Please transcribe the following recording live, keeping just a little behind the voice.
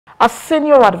A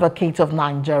senior advocate of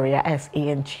Nigeria,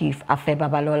 SA-in-Chief Afe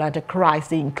Babalola decries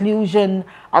the inclusion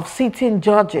of sitting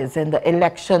judges in the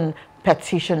election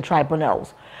petition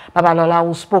tribunals. Babalola,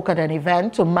 who spoke at an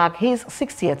event to mark his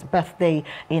 60th birthday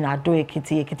in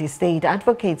Ado-Ekiti, Ekiti State,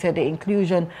 advocated the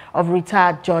inclusion of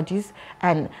retired judges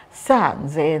and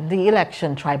SANs in the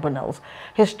election tribunals.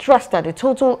 He stressed that the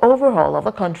total overhaul of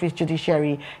the country's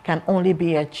judiciary can only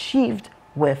be achieved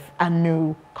with a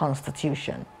new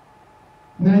constitution.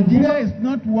 Nigeria is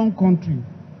not one country.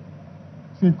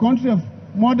 It's a country of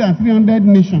more than 300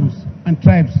 nations and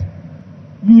tribes.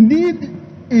 You need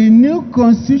a new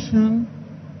constitution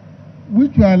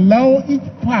which will allow each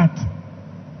part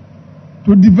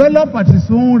to develop at its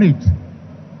own rate.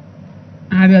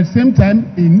 And at the same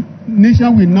time, a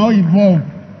nation will now evolve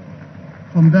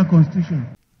from that constitution.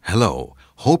 Hello,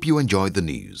 hope you enjoyed the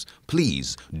news.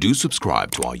 Please do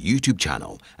subscribe to our YouTube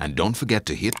channel and don't forget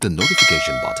to hit the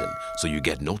notification button so you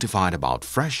get notified about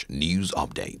fresh news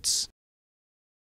updates.